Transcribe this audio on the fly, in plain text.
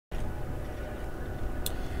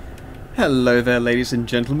Hello there, ladies and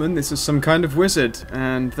gentlemen, this is some kind of wizard,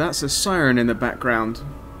 and that's a siren in the background.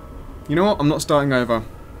 You know what, I'm not starting over.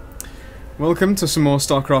 Welcome to some more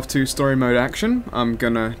Starcraft 2 story mode action. I'm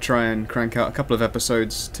gonna try and crank out a couple of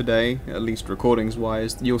episodes today, at least recordings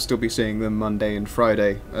wise. You'll still be seeing them Monday and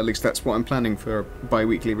Friday, at least that's what I'm planning for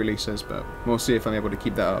bi-weekly releases, but we'll see if I'm able to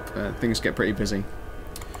keep that up. Things get pretty busy.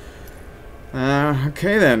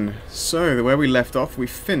 Okay then, so where we left off, we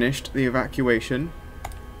finished the evacuation.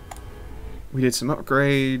 We did some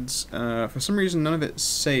upgrades. For some reason none of it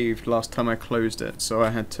saved last time I closed it, so I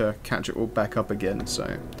had to catch it all back up again,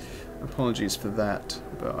 so apologies for that.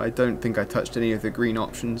 But I don't think I touched any of the green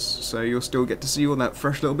options, so you'll still get to see all that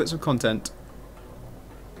fresh little bits of content.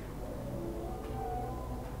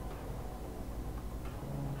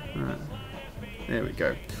 Right. There we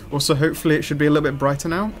go. Also, hopefully it should be a little bit brighter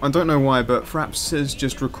now. I don't know why, but Fraps is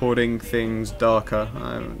just recording things darker.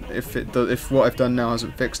 If what I've done now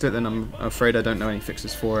hasn't fixed it, then I'm afraid I don't know any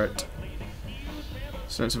fixes for it.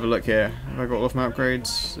 So let's have a look here. Have I got all of my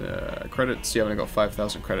upgrades? Credits? Yeah, I've only got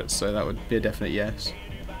 5,000 credits, so that would be a definite yes.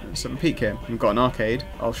 Let's have a peek here. We've got an arcade.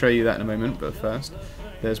 I'll show you that in a moment, but first,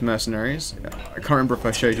 there's mercenaries. I can't remember if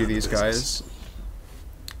I showed you these guys.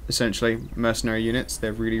 Essentially, mercenary units.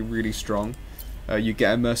 They're really, really strong. You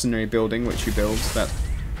get a mercenary building, which you build, that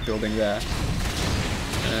building there,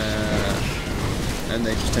 and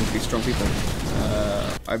they just tend to be strong people.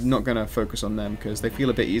 I'm not going to focus on them because they feel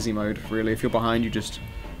a bit easy mode, really. If you're behind, you just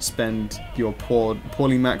spend your poorly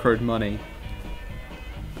macroed money,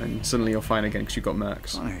 and suddenly you're fine again because you've got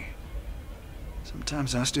mercs. Funny.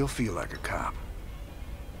 Sometimes I still feel like a cop.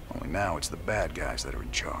 Only now it's the bad guys that are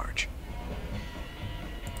in charge.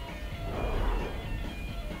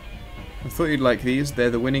 I thought you'd like these.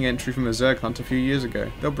 They're the winning entry from a Zerg hunt a few years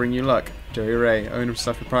ago. They'll bring you luck. Joey Ray, owner /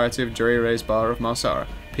 proprietor of Joey Ray's Bar of Marsara.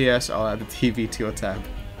 P.S. I'll add the TV to your tab.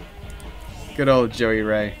 Good old Joey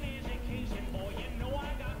Ray.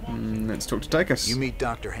 Let's talk to Tychus. You meet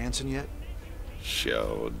Dr. Hansen yet?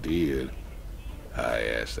 Sure did. I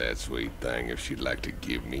asked that sweet thing if she'd like to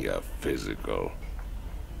give me a physical.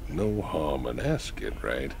 No harm in asking,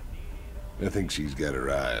 right? I think she's got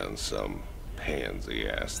her eye on some pansy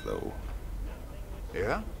ass, though.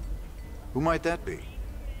 Yeah? Who might that be?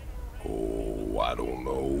 Oh, I don't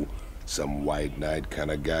know. Some white knight kind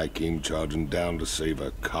of guy came charging down to save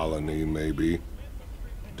a colony, maybe.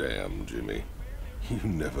 Damn, Jimmy. You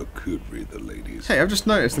never could read the ladies. Hey, I've just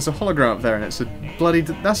noticed there's a hologram up there, and it's a bloody...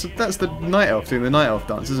 That's the night elf doing the night elf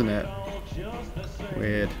dance, isn't it?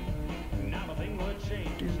 Weird.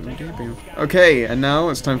 Okay, and now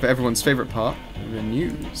it's time for everyone's favourite part, the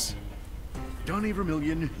news. Donnie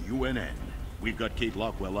Vermillion, UNN. We've got Kate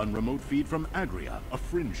Lockwell on remote feed from Agria, a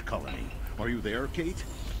fringe colony. Are you there, Kate?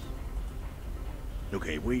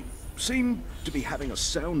 Okay, we seem to be having a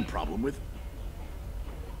sound problem with...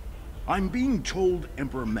 I'm being told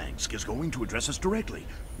Emperor Mangsk is going to address us directly.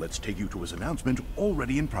 Let's take you to his announcement,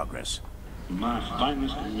 already in progress. My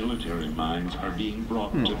finest military minds are being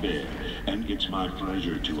brought to bear, and it's my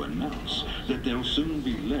pleasure to announce that they'll soon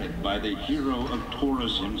be led by the hero of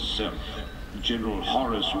Taurus himself, General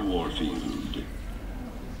Horace Warfield.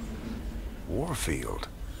 Warfield?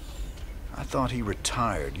 I thought he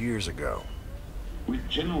retired years ago. With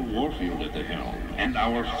General Warfield at the helm, and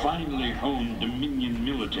our finely honed Dominion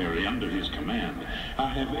military under his command, I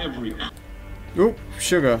have every... Oh,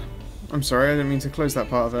 sugar. I'm sorry, I didn't mean to close that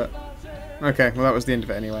part of it. Okay, well that was the end of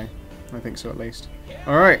it anyway. I think so, at least.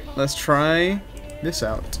 Alright, let's try this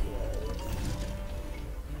out.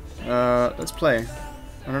 Let's play.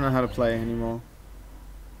 I don't know how to play anymore.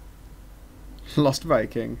 Lost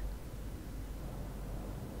Viking.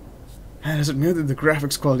 Man, does it mean that the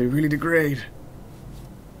graphics quality really degrade?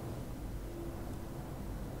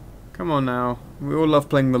 Come on now. We all love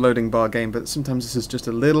playing the loading bar game, but sometimes this is just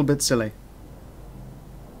a little bit silly.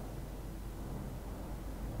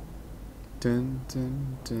 Dun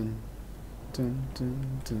dun dun dun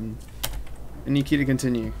dun dun. Any key to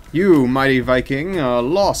continue. You, mighty Viking, are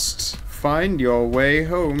lost. Find your way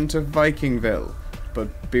home to Vikingville,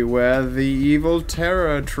 but beware the evil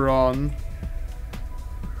Terratron.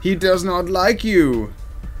 He does not like you.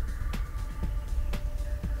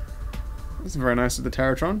 That's very nice of the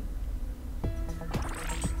Terratron.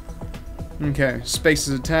 Okay, space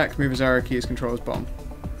is attack, move as arrow key is control as bomb.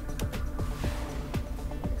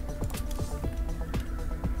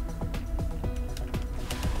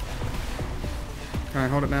 Can I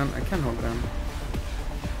hold it down? I can hold it down.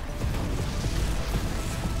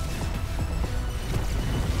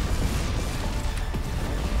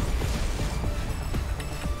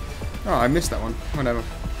 Oh, I missed that one. Whatever.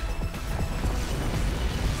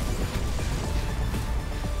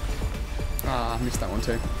 Ah, I missed that one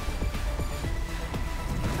too.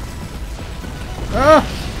 Ah!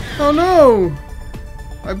 Oh no!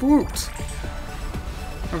 I whooped.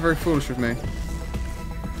 How very foolish of me.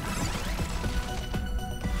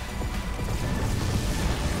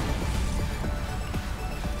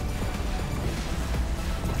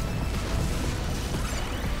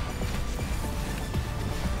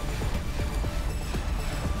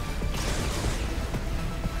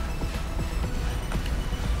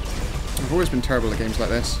 I've always been terrible at games like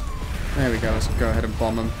this. There we go, let's go ahead and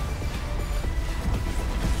bomb them.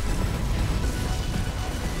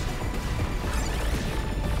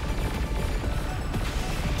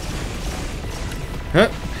 Huh.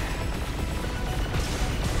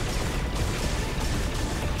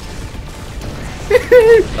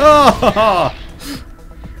 Oh!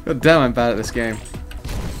 God damn, I'm bad at this game.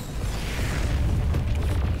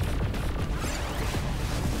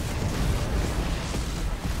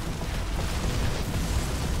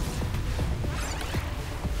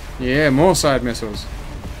 Yeah, more side missiles.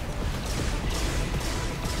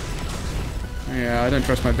 Yeah, I don't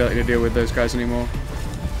trust my ability to deal with those guys anymore.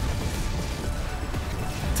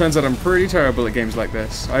 Turns out I'm pretty terrible at games like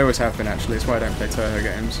this. I always have been, actually. That's why I don't play Toho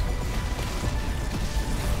games.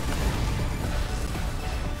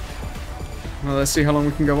 Well, let's see how long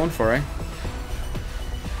we can go on for, eh?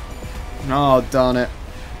 Oh, darn it.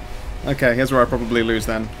 Okay, here's where I probably lose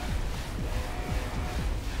then.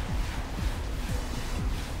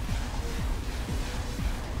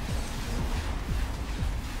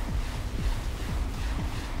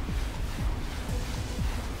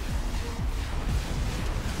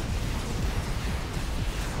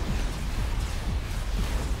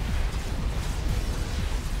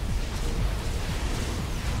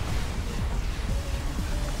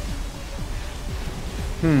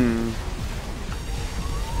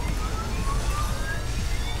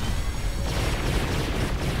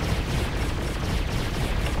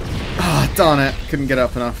 Ah, darn it. Couldn't get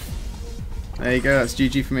up enough. There you go, that's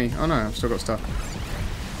GG for me. Oh no, I've still got stuff.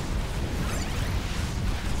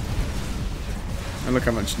 And look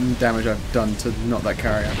how much damage I've done to knock that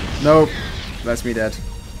carrier. Nope, that's me dead.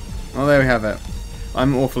 Well, there we have it.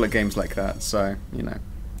 I'm awful at games like that, so, you know.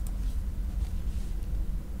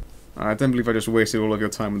 I don't believe I just wasted all of your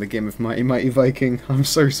time with a game of Mighty Mighty Viking. I'm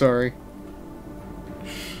so sorry.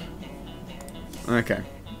 Okay.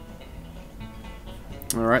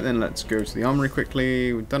 Alright then, let's go to the armory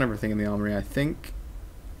quickly. We've done everything in the armory, I think.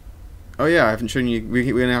 Oh yeah, I haven't shown you...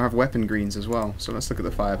 We now have weapon greens as well, so let's look at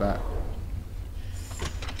the fire bat.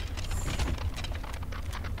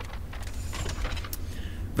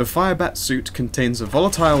 The Firebat suit contains a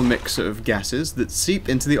volatile mix of gases that seep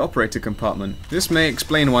into the operator compartment. This may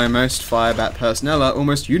explain why most Firebat personnel are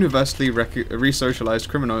almost universally resocialized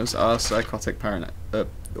criminals are psychotic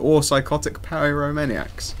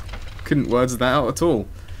pyromaniacs. Couldn't words that out at all.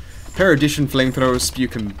 Perdition flamethrowers spew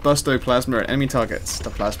combustoplasma at enemy targets. The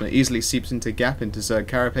plasma easily seeps into gap into Zerg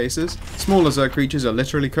carapaces. Smaller Zerg creatures are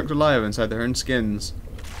literally cooked alive inside their own skins.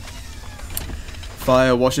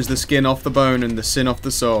 Fire washes the skin off the bone and the sin off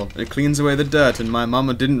the soul. It cleans away the dirt, and my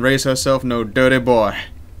mama didn't raise herself no dirty boy.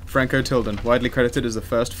 Franco Tilden, widely credited as the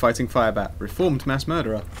first fighting Firebat, reformed mass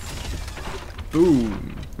murderer.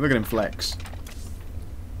 Boom. Look at him flex.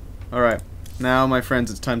 Alright, now my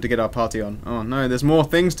friends, it's time to get our party on. Oh no, there's more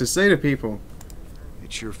things to say to people.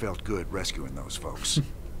 It sure felt good rescuing those folks.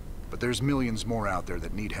 But there's millions more out there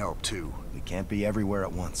that need help too. We can't be everywhere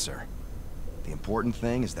at once, sir. The important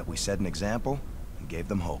thing is that we set an example and gave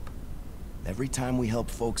them hope. Every time we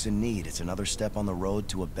help folks in need, it's another step on the road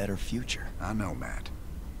to a better future. I know, Matt.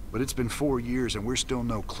 But it's been 4 years and we're still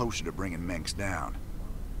no closer to bringing Mengs down.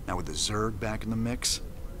 Now with the Zerg back in the mix,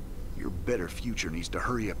 your better future needs to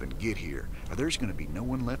hurry up and get here, or there's gonna be no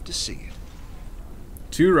one left to see it.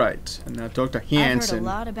 Too right. And now Dr. Hansen. I've heard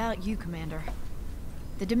a lot about you, Commander.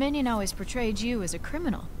 The Dominion always portrayed you as a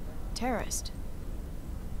criminal, terrorist.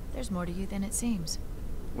 There's more to you than it seems.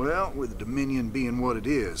 Well, with the Dominion being what it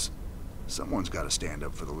is, someone's got to stand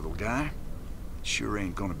up for the little guy. Sure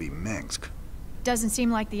ain't gonna be Mengsk. Doesn't seem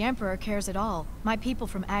like the Emperor cares at all. My people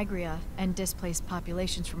from Agria and displaced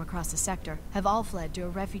populations from across the sector have all fled to a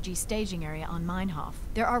refugee staging area on Meinhof.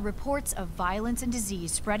 There are reports of violence and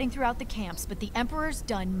disease spreading throughout the camps, but the Emperor's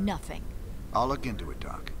done nothing. I'll look into it,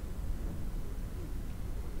 Doc.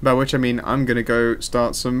 By which I mean I'm gonna go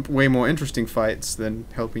start some way more interesting fights than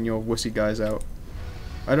helping your wussy guys out.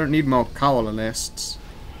 I don't need more colonists.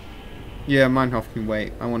 Yeah, Meinhof can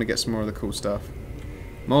wait. I want to get some more of the cool stuff.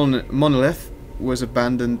 Monolith was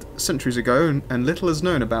abandoned centuries ago, and little is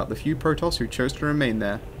known about the few Protoss who chose to remain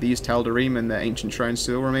there. These Tal'Darim and their ancient shrines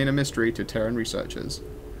still remain a mystery to Terran researchers.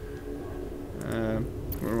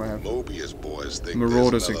 What do I have? Mobius boys think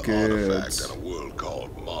Marauders there's are another good. artifact in a world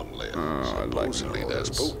called Monlin. I like Supposedly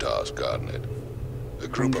that's Marauders. Potos guarding it. A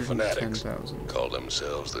group of fanatics 110,000. call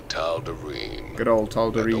themselves the Tal'Darim. Good old Now,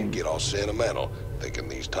 don't Tal'Darim. get all sentimental thinking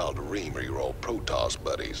these Tal'Darim are your old Protoss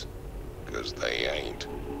buddies. Because they ain't.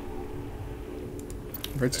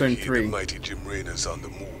 Redstone The 3. mighty Jimraina's on the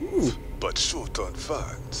move, but short on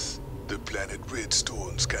funds. The planet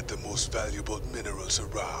Redstone's got the most valuable minerals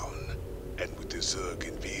around. And with the Zerg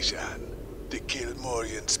invasion, the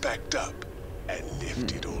Kilmorians packed up and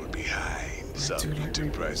left it all behind. Some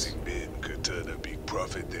enterprising men could turn a big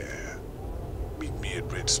profit there. Meet me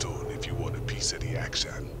at Redstone if you want a piece of the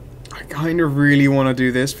action. I kind of really want to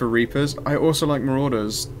do this for Reapers. I also like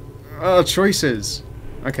Marauders. Choices.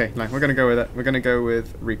 Okay, no, we're gonna go with it. We're gonna go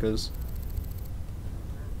with Reapers.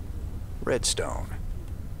 Redstone.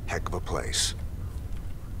 Heck of a place.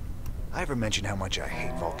 I ever mention how much I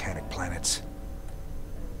hate volcanic planets?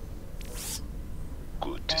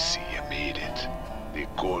 Good to see you made it. They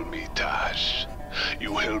call me Tash.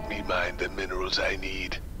 You help me mine the minerals I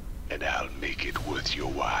need, and I'll make it worth your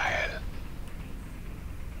while.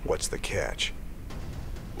 What's the catch?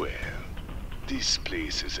 Well, this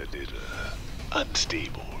place is a little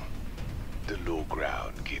unstable. The low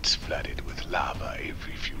ground gets flooded with lava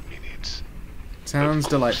every few minutes. Sounds Of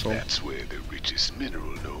course, delightful. That's where the richest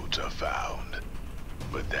mineral nodes are found.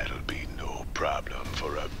 But that'll be no problem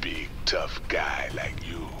for a big, tough guy like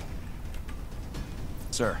you.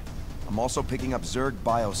 Sir, I'm also picking up Zerg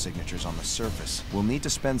biosignatures on the surface. We'll need to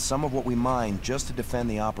spend some of what we mine just to defend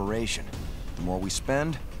the operation. The more we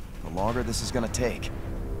spend, the longer this is gonna take.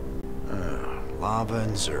 Lava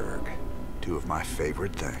and Zerg. Two of my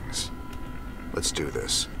favorite things. Let's do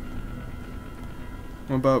this.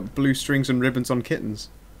 What about blue strings and ribbons on kittens?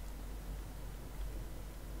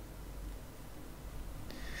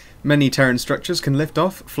 Many Terran structures can lift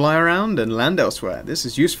off, fly around, and land elsewhere. This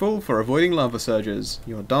is useful for avoiding lava surges.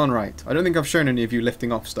 You're darn right. I don't think I've shown any of you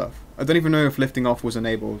lifting off stuff. I don't even know if lifting off was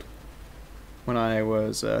enabled when I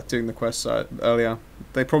was doing the quest earlier.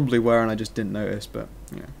 They probably were and I just didn't notice, but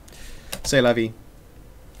yeah. C'est la vie.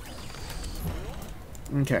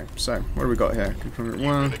 Okay, so what do we got here? Confirm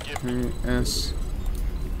 1, 2, S.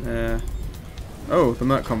 Oh, the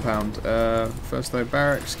Merc compound. First load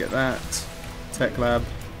barracks, get that. Tech lab.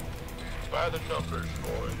 By the numbers,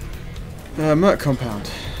 boy. Merc compound.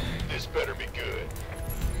 This better be good.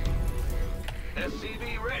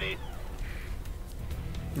 SCV ready.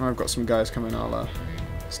 Oh, I've got some guys coming. I'll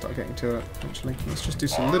start getting to it. Actually, let's just do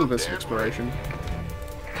some little bits of exploration.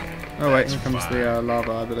 Oh wait, here comes the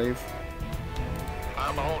lava, I believe.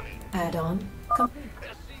 I'm on it. Add-on complete.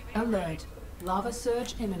 Alert. Lava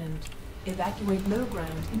surge imminent. Evacuate low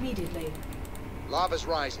ground immediately. Lava's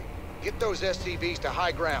rising. Get those SCVs to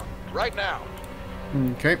high ground. Right now.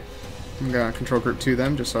 Okay, I'm gonna control group 2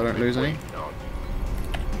 them, just so I don't lose any.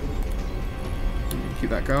 Keep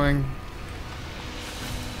that going.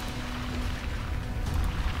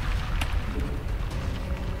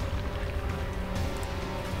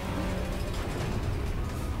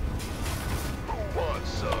 Who wants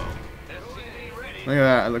some? SCV ready. Look at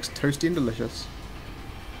that, it looks toasty and delicious.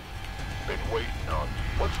 Been waiting on you.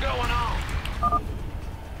 What's going on?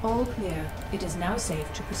 All clear. It is now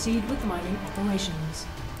safe to proceed with mining operations.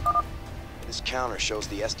 This counter shows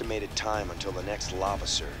the estimated time until the next lava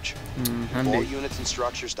surge. All Handy. units and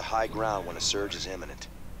structures to high ground when a surge is imminent.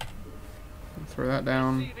 Throw that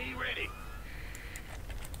down. SCV ready.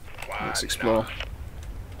 Let's explore.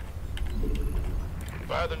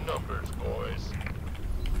 By the numbers, boys.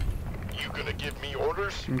 You gonna give me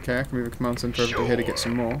orders? Okay, I can move a command center over to here to get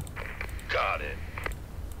some more. Got it.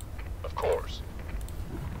 Of course.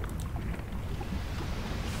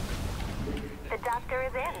 The doctor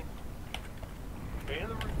is in.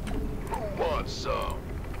 Who wants some?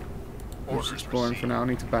 Just exploring for now. I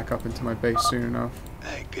need to back up into my base soon enough.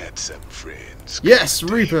 I got some friends. Yes,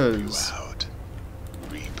 coming to help Reapers! you out.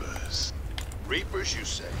 Reapers. Reapers, you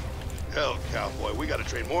say? Hell, cowboy, we gotta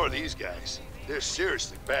train more of these guys. They're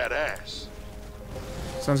seriously badass.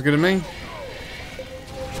 Sounds good to me.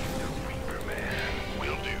 Reaper man,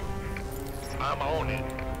 will do. I'm on it.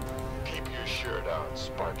 Keep your shirt on,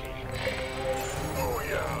 Sparky. Oh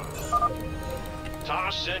yeah.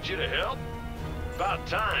 Tosh sent you to help? About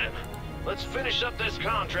time. Let's finish up this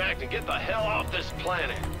contract and get the hell off this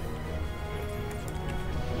planet.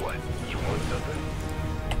 What? You want something?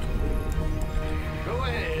 Go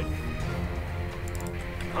ahead.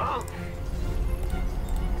 Huh?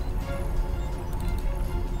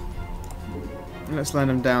 Let's land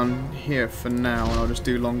them down here for now, and I'll just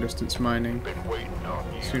do long distance mining Been waiting on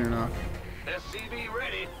you. soon enough. SCV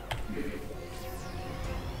ready.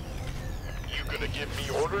 gonna give me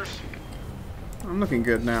orders? I'm looking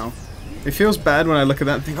good now. It feels bad when I look at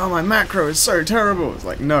that and think, oh, my macro is so terrible. It's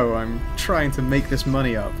like, no, I'm trying to make this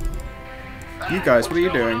money up. You guys, what are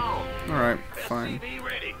you doing? Alright, fine.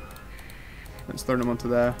 Let's throw them onto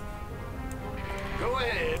there. Go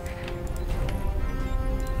ahead.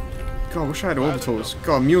 God, I wish I had orbitals.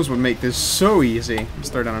 God, mules would make this so easy. Let's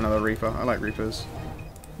throw down another Reaper. I like Reapers.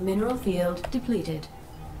 Mineral field depleted.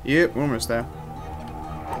 Yep, we're almost there.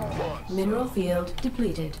 Mineral field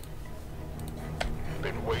depleted.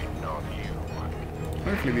 Been waiting on you.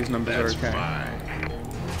 Hopefully these numbers are okay.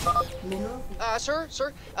 Mineral. Sir,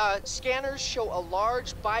 scanners show a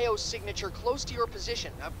large biosignature close to your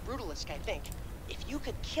position. A Brutalisk, I think. If you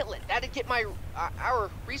could kill it, that'd get our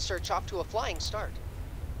research off to a flying start.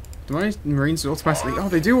 Do my Marines automatically... Oh,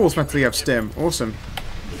 they do automatically have stim. Awesome.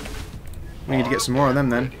 We need to get some more of them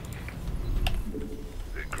then.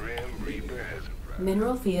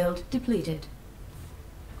 Mineral field depleted.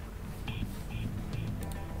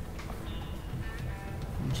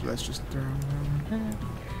 So let's just throw them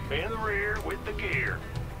In the rear with the gear.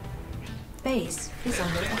 Base is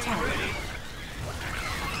under attack.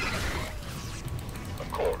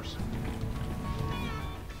 Of course.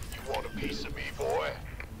 You want a piece of me, boy?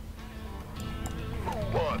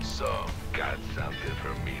 Who wants some? Got something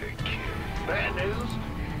for me to kill. Bad news?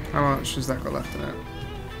 How much has that got left in it?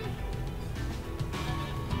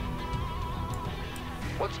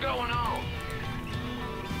 What's going on?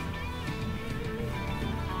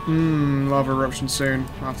 Lava eruption soon.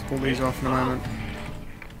 I'll have to pull these off in a moment.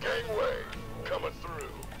 Gangway, coming through.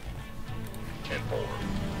 10-4.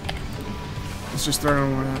 Let's just throw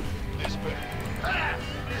them all out. This way. Ah!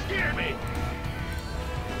 You scared me!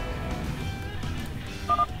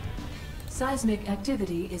 Seismic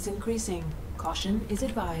activity is increasing. Caution is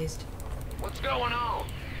advised. What's going on?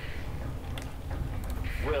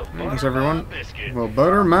 Well, Thanks everyone. Well,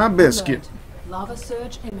 butter my biscuit. Alert. Lava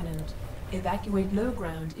surge imminent. Evacuate low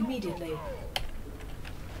ground immediately.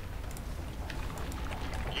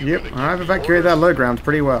 Yep, I've evacuated that low ground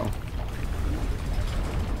pretty well.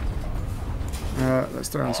 Let's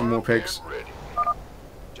throw in some more pigs.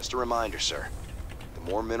 Just a reminder, sir. The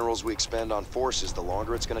more minerals we expend on forces, the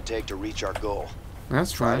longer it's going to take to reach our goal.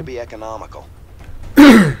 That's Try to fine. be economical.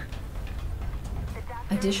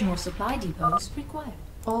 Additional supply depots required.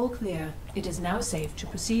 All clear. It is now safe to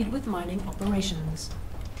proceed with mining operations.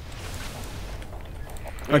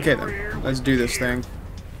 Okay then, let's do this thing.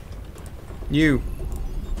 You.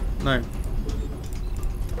 No.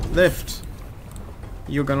 Lift.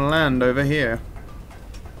 You're gonna land over here.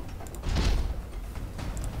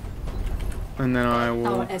 And then I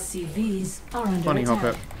will Our SCVs are under bunny hop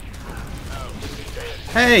attack. it.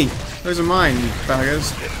 Hey! Those are mine, you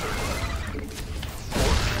baggers.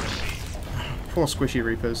 Poor squishy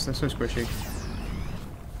Reapers, they're so squishy.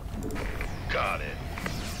 Got it.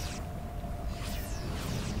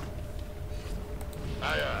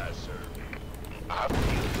 Aye, aye, sir. I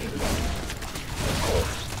feel it. Of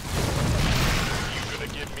course. You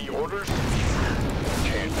gonna give me orders?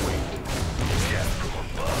 Can't wait. Yeah, from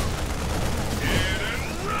above. In and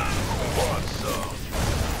run. Who wants some?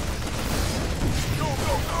 Go,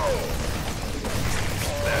 go, go!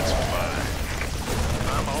 That's fine.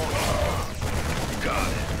 I'm on it.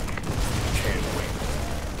 Got it. Can't wait.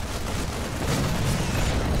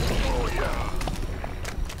 Oh,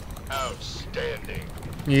 yeah. Outstanding.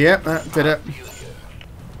 Yep, that did it.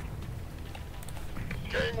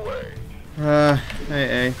 Gangway.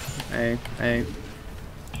 Hey.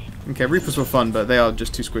 Okay, Reapers were fun, but they are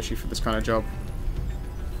just too squishy for this kind of job.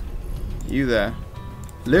 You there.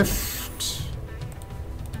 Lift.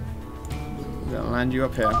 Gonna land you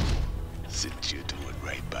up here. Since you're doing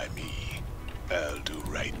right by me, I'll do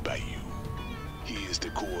right by you. Here's the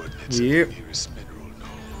coordinates Yep. of the nearest mineral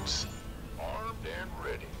nodes. Armed and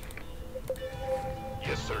ready.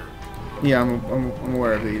 Yes, sir. Yeah, I'm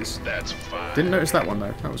aware of these. That's fine. Didn't notice that one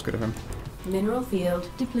though. That was good of him. Mineral field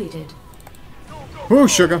depleted. Ooh,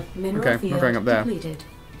 sugar. Mineral Okay, field we're going up there. depleted.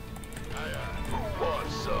 Who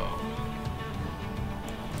wants some?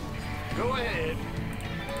 Go ahead.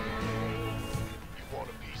 You want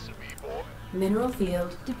a piece of me, boy? Mineral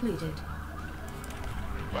field depleted.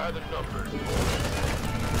 By the numbers, boy.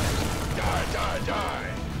 Die.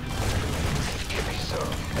 Give me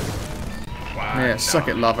some. Why Yeah, suck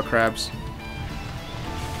it, lava crabs.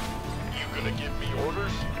 You gonna give me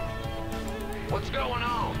orders? What's going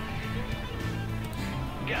on?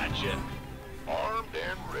 Gotcha. Armed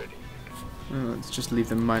and ready. Let's just leave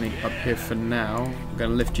them mining up here for now. I'm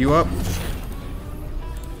gonna lift you up.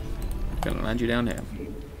 Gonna land you down here.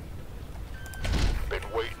 Been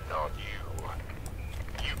waiting on you.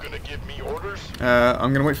 You gonna give me orders?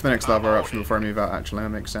 I'm gonna wait for the next lava eruption before I move out. Actually, that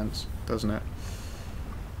makes sense, doesn't it?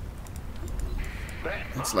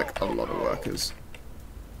 It's like a lot of workers.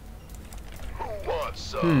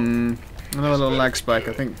 Another little lag spike.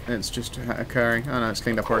 I think it's just occurring. Oh no, it's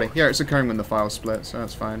cleaned up already. Yeah, it's occurring when the files split, so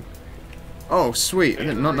that's fine. Oh, sweet. I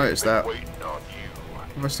did not notice that.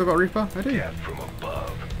 Have I still got Reaper? I do.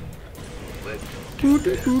 Boop,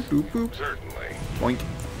 boop, boop, boop, boop. Certainly. Boink.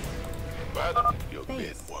 Your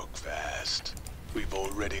men work fast. We've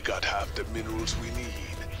already got half the minerals we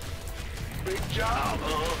need. Big job,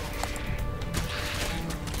 huh?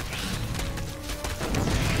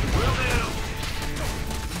 Will do.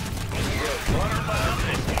 What about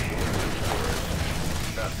it?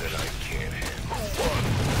 Not that I can't handle.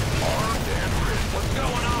 Armed and ready. What's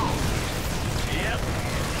going on? Yep.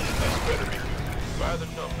 That's better be good. By the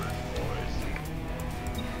numbers, boys.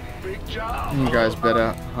 Big job. You guys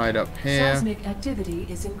better hide up here. Seismic activity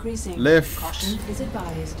is increasing. Lift. Caution is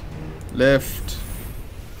advised. Lift.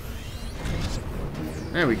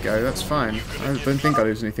 There we go, that's fine. I don't think I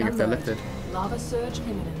lose anything if they're lifted. Lava surge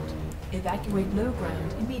imminent. Evacuate low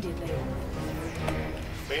ground immediately.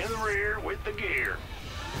 In the rear with the gear.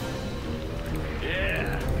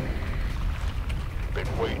 Yeah.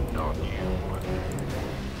 Been waiting on you.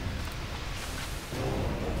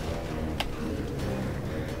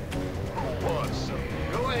 Who wants some?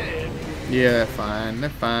 Go ahead. Yeah, they're fine, they're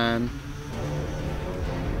fine.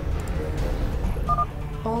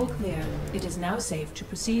 All clear. It is now safe to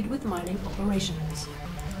proceed with mining operations.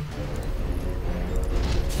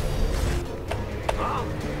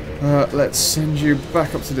 Let's send you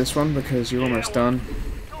back up to this one because you're almost done.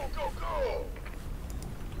 Go.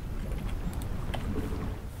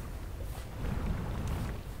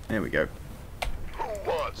 There we go. Who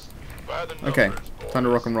wants? By the Okay, numbers, time to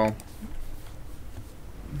rock and roll.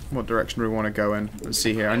 What direction do we want to go in? Let's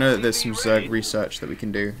see here. I know that there's some Zerg research that we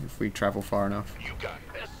can do if we travel far enough. You got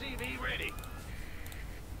SCV ready.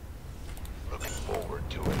 looking forward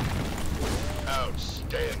to it.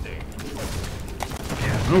 Outstanding.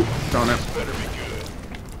 Oh, darn it. Better be good.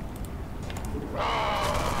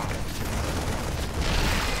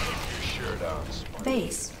 Keep your shirt on, Smart.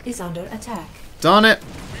 Base is under attack. Darn it! We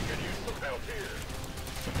could use some help here.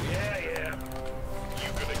 Yeah. You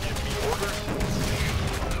gonna give me orders?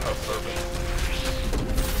 Affirmative.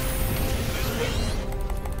 This way.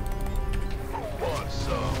 Who wants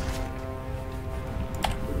some?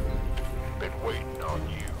 Been waiting on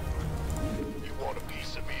you. You want a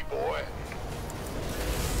piece of me, boy?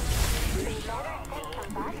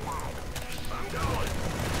 I'm going.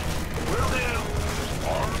 Will do.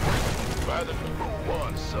 By the who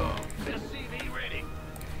wants some? SCV ready.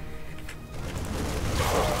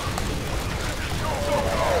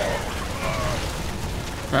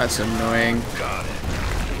 That's annoying. Got it.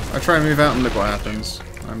 I try and move out and look what happens.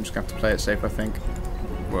 I'm just going to have to play it safe, I think.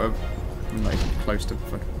 Well, I'm like close to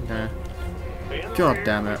fucking... Yeah. God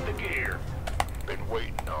damn it. The gear. Been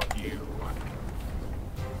waiting on you.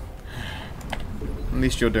 At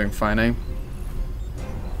least you're doing fine, eh?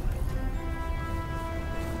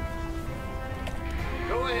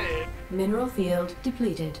 Go ahead. Mineral field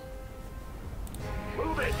depleted.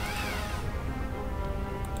 Move it.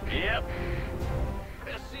 Yep.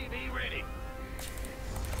 SCV ready.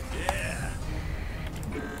 Yeah.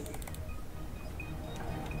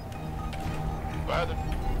 By the...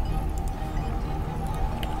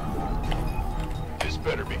 This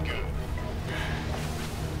better be good.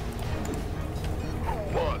 Who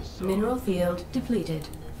wants some? Mineral field depleted.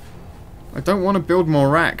 I don't want to build more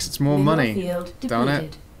racks, it's more Mineral money. field Darn it.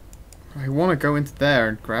 depleted. I want to go into there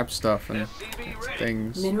and grab stuff and SCV ready.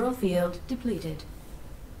 things. Mineral field depleted.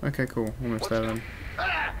 Okay, cool. Almost there then.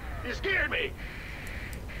 Ah! You scared me.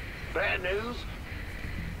 Bad news.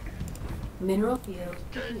 Mineral field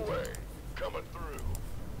depleted. Gateway. Coming through.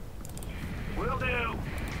 Will do.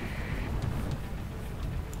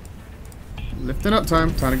 Lifting up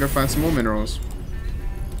time. Time to go find some more minerals.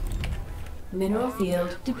 Mineral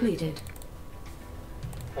field depleted.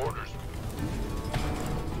 Orders.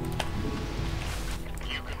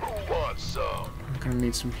 You can who wants some? I'm gonna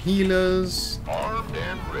need some healers. Armed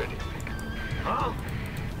and ready. Huh?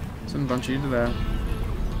 Send a bunch of you to there.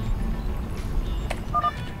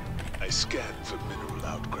 I scanned for mineral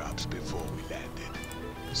outcrops before we landed.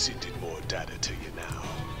 Sending more data to you now.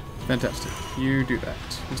 Fantastic. You do that.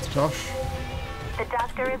 Mr. Tosh. The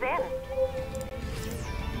doctor is in.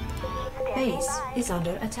 Base is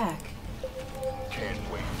under attack. Can't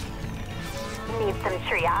wait. Need some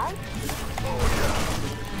triage?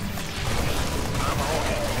 I'm on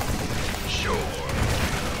it. Sure.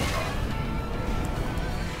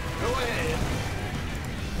 Go ahead.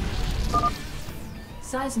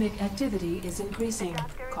 Seismic activity is increasing.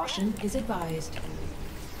 Caution is advised.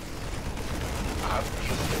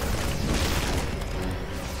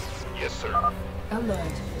 Yes, sir.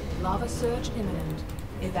 Alert. Lava surge imminent.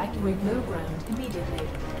 Evacuate low ground immediately.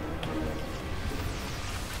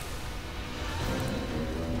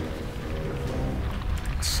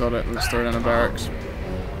 Sod it, let's throw down the barracks.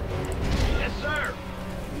 Yes, sir.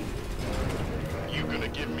 You gonna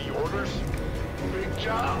give me orders? Big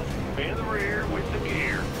job. In the rear with the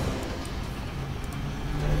gear.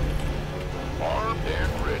 Armed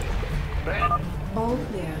and ready. Man. All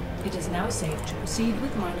clear. It is now safe to proceed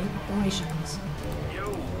with mining operations.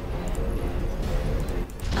 Yo.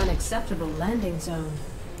 Unacceptable landing zone.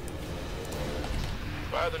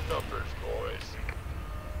 By the numbers, boys.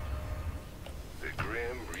 The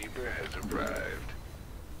Grim Reaper has arrived.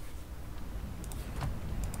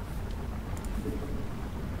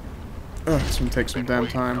 Ugh, it's gonna take some damn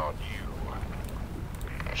time.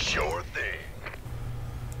 Sure thing.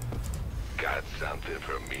 Got something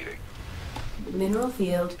for me to... Mineral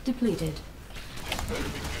field depleted.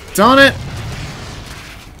 Darn it!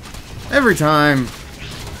 Every time.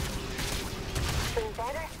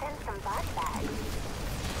 Better send some bot bags.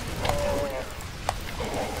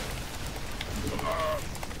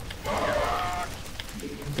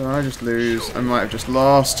 Did I just lose? I might have just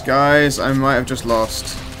lost, guys. I might have just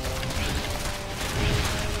lost.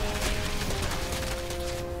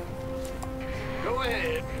 Go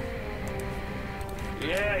ahead.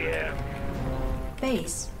 Yeah.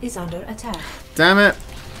 Base is under attack. Damn it!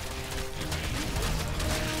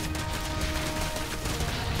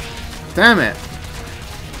 Damn it!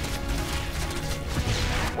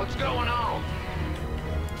 What's going on?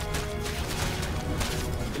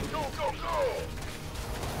 Go, go, go!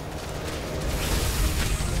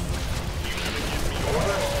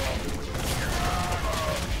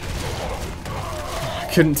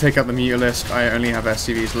 I couldn't take out the Mutalisk. I only have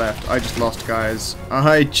SCVs left. I just lost, guys.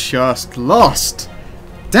 I just lost!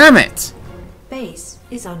 Damn it! Base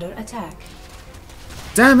is under attack.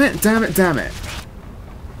 Damn it, damn it, damn it.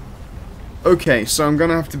 Okay, so I'm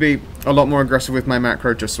gonna have to be a lot more aggressive with my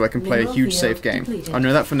macro just so I can play a Mineral huge field safe game. depleted. I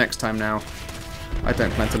know that for next time now. I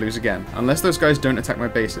don't plan to lose again. Unless those guys don't attack my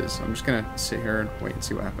bases. I'm just gonna sit here and wait and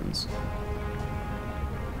see what happens.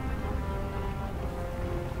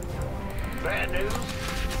 Bad news.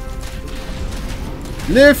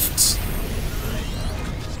 Lift!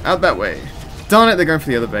 Out that way. Darn it, they're going for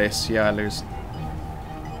the other base. Yeah, I lose.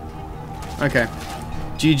 Okay.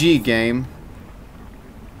 GG game.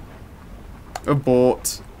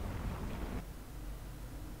 Abort.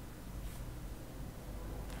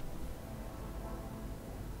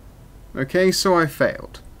 Okay, so I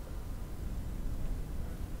failed.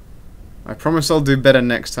 I promise I'll do better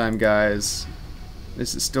next time, guys.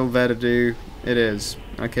 Is it still there to do? It is.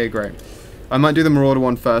 Okay, great. I might do the Marauder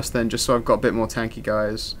one first then, just so I've got a bit more tanky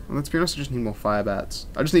guys. Well, let's be honest, I just need more fire bats.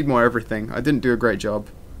 I just need more everything. I didn't do a great job.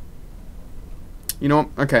 You know what?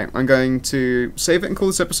 Okay, I'm going to save it and call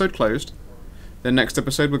this episode closed. Then next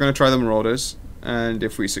episode we're going to try the Marauders, and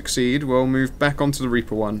if we succeed, we'll move back onto the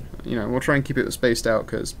Reaper one. You know, we'll try and keep it spaced out,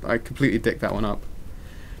 because I completely dicked that one up.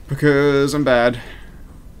 Because I'm bad.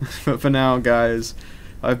 But for now, guys,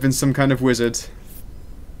 I've been some kind of wizard.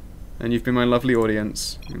 And you've been my lovely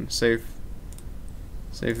audience.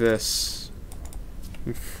 Save this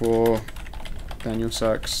before Daniel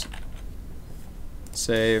sucks.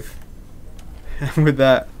 Save. And with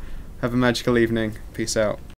that, have a magical evening. Peace out.